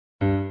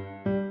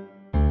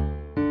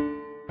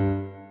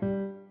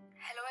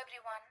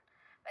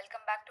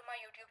my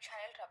YouTube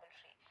channel Trouble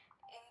Free.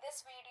 In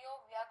this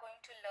video, we are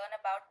going to learn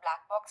about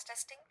black box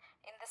testing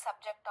in the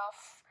subject of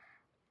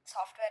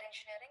software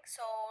engineering.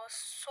 So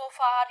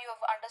far you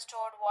have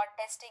understood what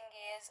testing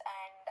is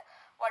and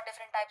what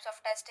different types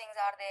of testings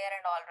are there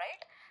and all,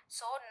 right?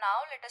 So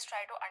now let us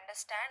try to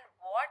understand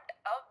what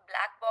a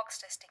black box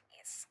testing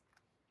is.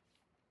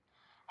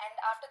 And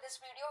after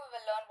this video, we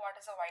will learn what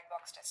is a white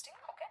box testing,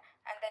 okay?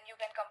 And then you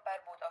can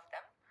compare both of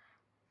them.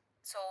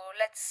 So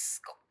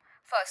let's go.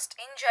 First,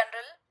 in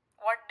general,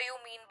 what do you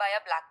mean by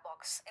a black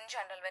box? In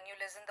general, when you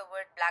listen the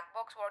word black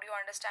box, what do you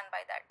understand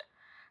by that?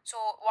 So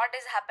what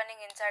is happening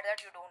inside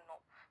that you don't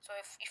know? So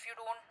if you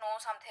don't know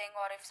something,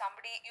 or if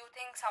you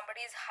think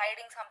somebody is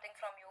hiding something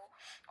from you,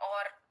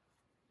 or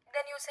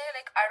then you say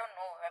like, I don't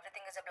know,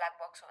 everything is a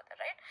black box over there,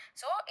 right?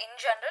 So in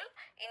general,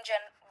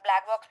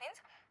 black box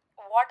means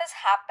what is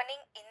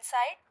happening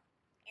inside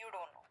you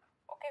don't know.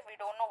 Okay, we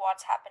don't know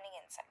what's happening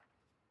inside.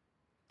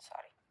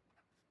 Sorry.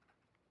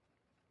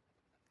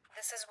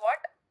 This is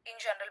what in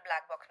general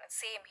black box means.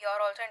 Same here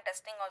also, in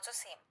testing also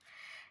same.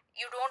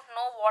 You don't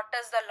know what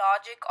is the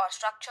logic or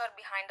structure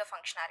behind the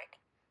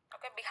functionality.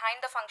 Okay,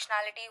 behind the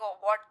functionality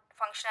or what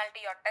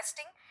functionality you're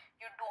testing,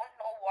 you don't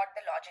know what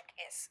the logic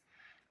is.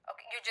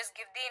 Okay, you just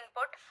give the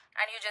input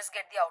and you just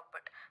get the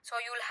output. So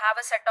you'll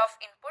have a set of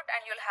input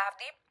and you'll have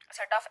the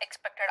set of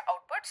expected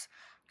outputs.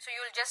 So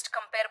you'll just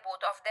compare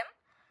both of them.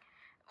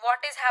 What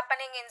is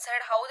happening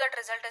inside, how that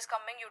result is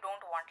coming, you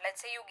don't want.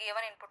 Let's say you gave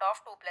an input of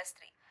 2 plus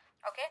 3,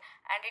 okay,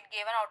 and it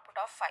gave an output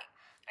of 5.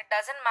 It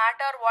doesn't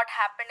matter what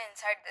happened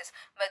inside this,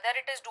 whether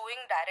it is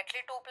doing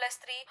directly 2 plus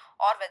 3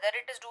 or whether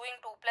it is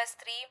doing 2 plus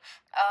 3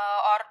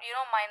 or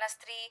minus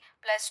 3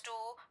 plus 2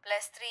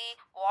 plus 3.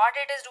 What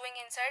it is doing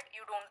inside,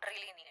 you don't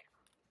really need.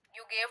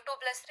 You gave 2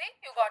 plus 3,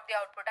 you got the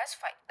output as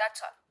 5.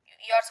 That's all.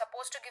 You are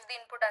supposed to give the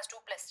input as 2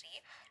 plus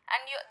 3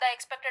 and the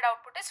expected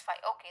output is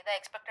 5. Okay, the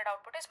expected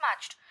output is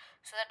matched.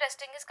 So the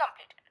testing is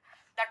completed.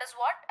 That is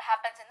what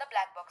happens in the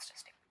black box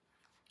testing.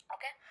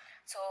 Okay,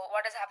 so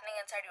what is happening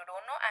inside you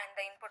don't know, and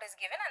the input is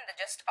given and the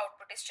just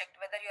output is checked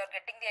whether you are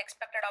getting the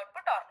expected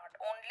output or not.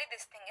 Only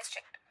this thing is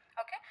checked.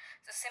 Okay,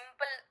 so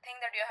simple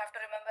thing that you have to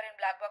remember in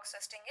black box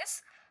testing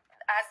is,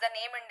 as the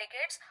name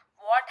indicates,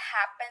 what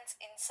happens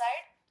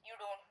inside you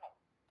don't know.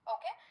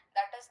 Okay,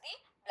 that is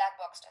the black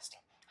box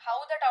testing.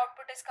 How that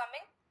output is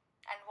coming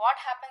and what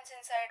happens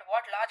inside,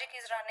 what logic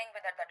is running,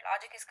 whether that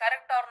logic is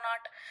correct or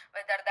not,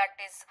 whether that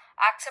is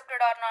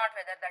accepted or not,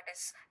 whether that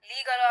is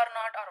legal or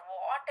not, or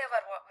whatever,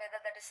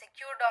 whether that is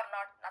secured or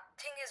not,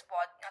 nothing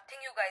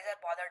you guys are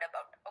bothered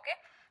about. Okay,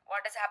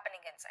 what is happening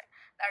inside,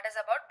 that is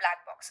about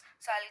black box.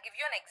 So I'll give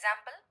you an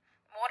example,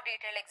 more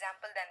detailed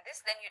example than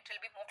this, then it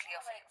will be more clear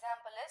for you.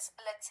 Example is,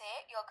 let's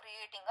say you're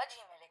creating a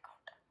Gmail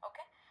account.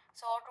 Okay,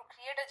 so to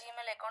create a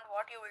Gmail account,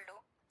 what you will do,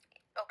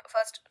 okay,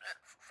 first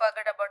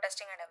forget about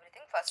testing and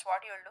everything. First what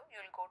you will do, you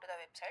will go to the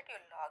website, you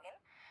will log in,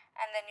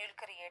 and then you will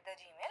create the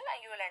Gmail and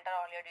you will enter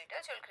all your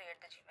details. You will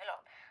create the Gmail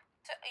all.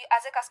 So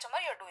as a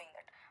customer you're doing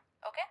that.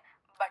 Okay,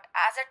 but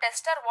as a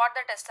tester, what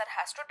the tester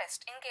has to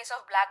test, in case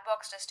of black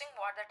box testing,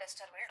 what the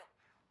tester will do,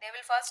 they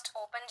will first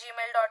open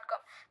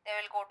gmail.com, they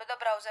will go to the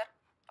browser.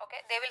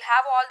 Okay, they will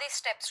have all these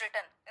steps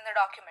written in the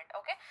document.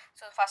 Okay,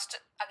 so first,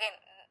 again,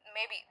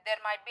 maybe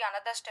there might be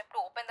another step to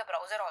open the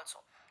browser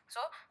also. So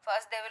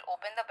first they will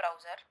open the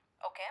browser,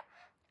 okay,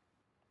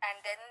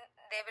 and then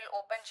they will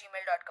open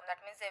gmail.com.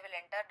 That means they will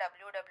enter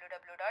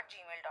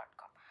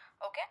www.gmail.com.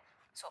 okay,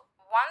 so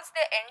once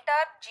they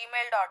enter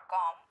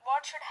gmail.com,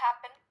 what should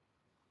happen,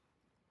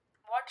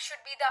 what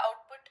should be the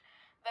output?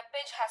 Web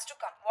page has to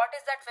come. What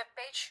is that web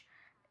page?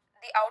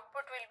 The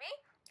output will be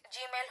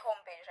Gmail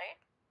homepage,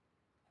 right?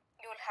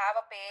 You will have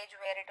a page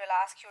where it will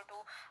ask you to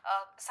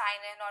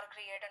sign in or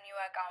create a new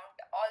account.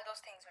 All those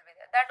things will be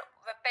there. That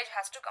web page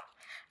has to come.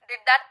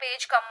 Did that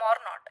page come or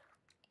not?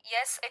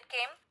 Yes, it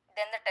came.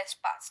 Then the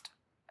test passed.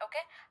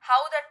 Okay,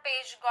 how that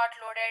page got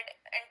loaded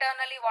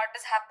internally, what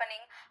is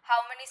happening,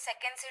 how many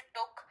seconds it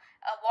took,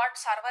 what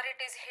server it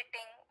is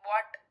hitting,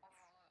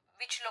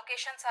 which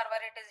location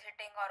server it is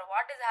hitting, or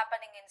what is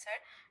happening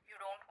inside,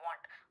 you don't want.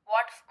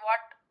 What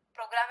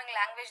programming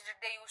language did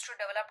they use to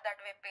develop that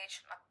web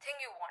page? Nothing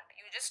you want.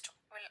 You just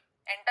will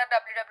enter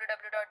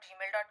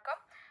www.gmail.com.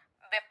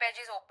 web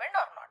page is opened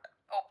or not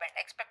opened,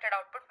 expected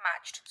output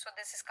matched. So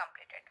this is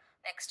completed.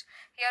 Next,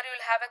 here you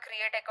will have a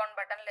create account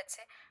button. Let's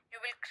say you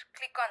will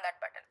click on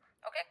that button.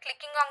 Okay,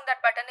 clicking on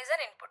that button is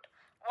an input.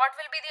 What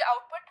will be the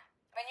output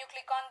when you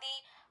click on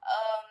the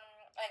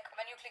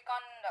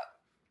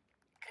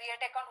create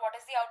account? What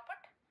is the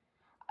output?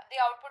 The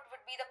output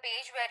would be the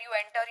page where you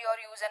enter your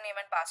username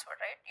and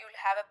password, right? You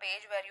will have a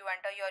page where you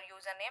enter your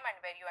username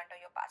and where you enter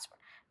your password.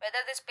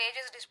 Whether this page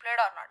is displayed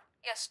or not.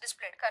 Yes,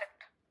 displayed,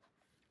 correct.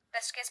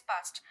 Test case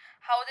passed.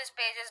 How this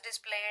page is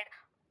displayed,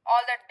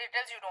 all that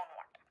details you don't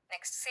want.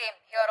 Next, same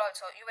here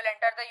also. You will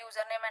enter the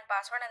username and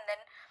password, and then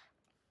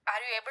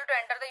are you able to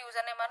enter the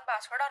username and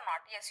password or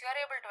not? Yes, you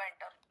are able to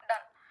enter.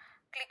 Done.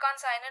 click on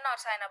sign in or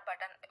sign up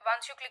button.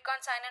 Once you click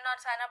on sign in or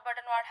sign up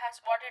button,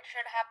 what it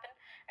should happen,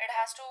 it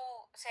has to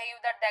say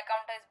you that the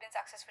account has been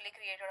successfully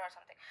created or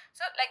something.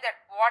 So like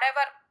that, what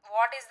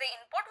is the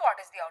input, what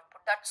is the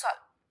output, that's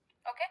all.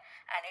 Okay,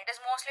 and it is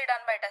mostly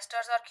done by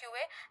testers or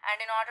QA, and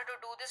in order to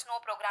do this,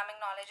 no programming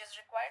knowledge is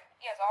required.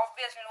 Yes,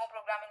 obviously no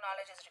programming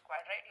knowledge is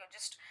required, right? You're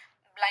just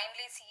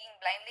blindly seeing,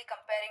 blindly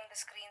comparing the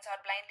screens or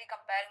blindly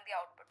comparing the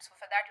outputs. So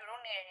for that you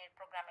don't need any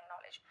programming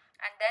knowledge.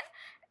 And then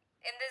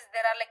in this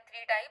there are like 3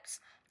 types.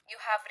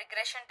 You have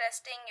regression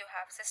testing, you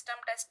have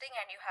system testing,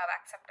 and you have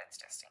acceptance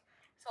testing.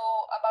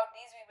 So about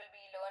these we will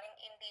be learning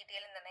in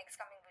detail in the next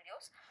coming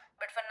videos,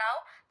 but for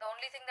now the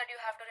only thing that you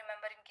have to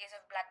remember in case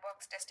of black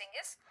box testing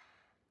is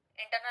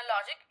internal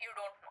logic you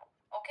don't know.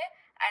 Okay,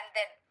 and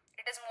then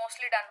it is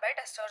mostly done by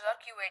testers or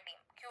QA team.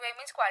 QA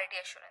means quality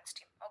assurance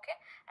team. Okay,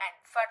 and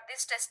for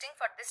this testing,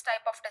 for this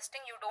type of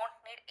testing, you don't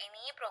need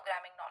any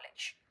programming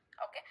knowledge.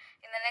 Okay,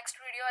 in the next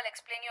video I'll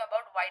explain you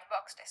about white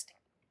box testing.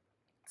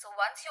 So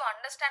once you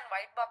understand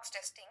white box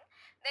testing,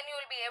 then you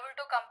will be able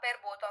to compare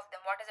both of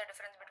them. What is the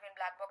difference between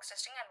black box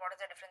testing and what is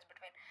the difference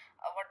between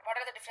what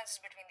are the differences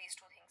between these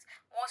two things?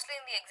 Mostly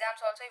in the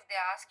exams also, if they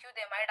ask you,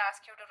 they might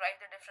ask you to write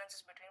the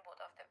differences between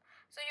both of them.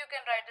 So you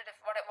can write the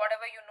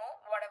whatever you know,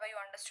 whatever you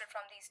understood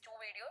from these 2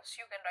 videos,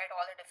 you can write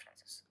all the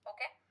differences.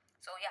 Okay,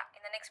 so yeah,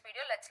 in the next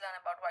video let's learn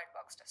about white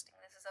box testing.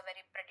 This is a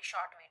pretty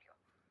short video,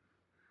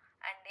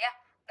 and yeah,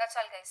 that's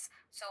all guys.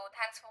 So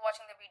thanks for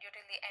watching the video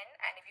till the end,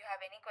 and if you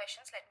have any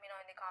questions, let me know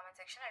in the comment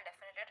section. I'll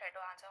definitely try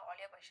to answer all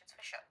your questions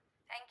for sure.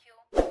 Thank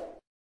you.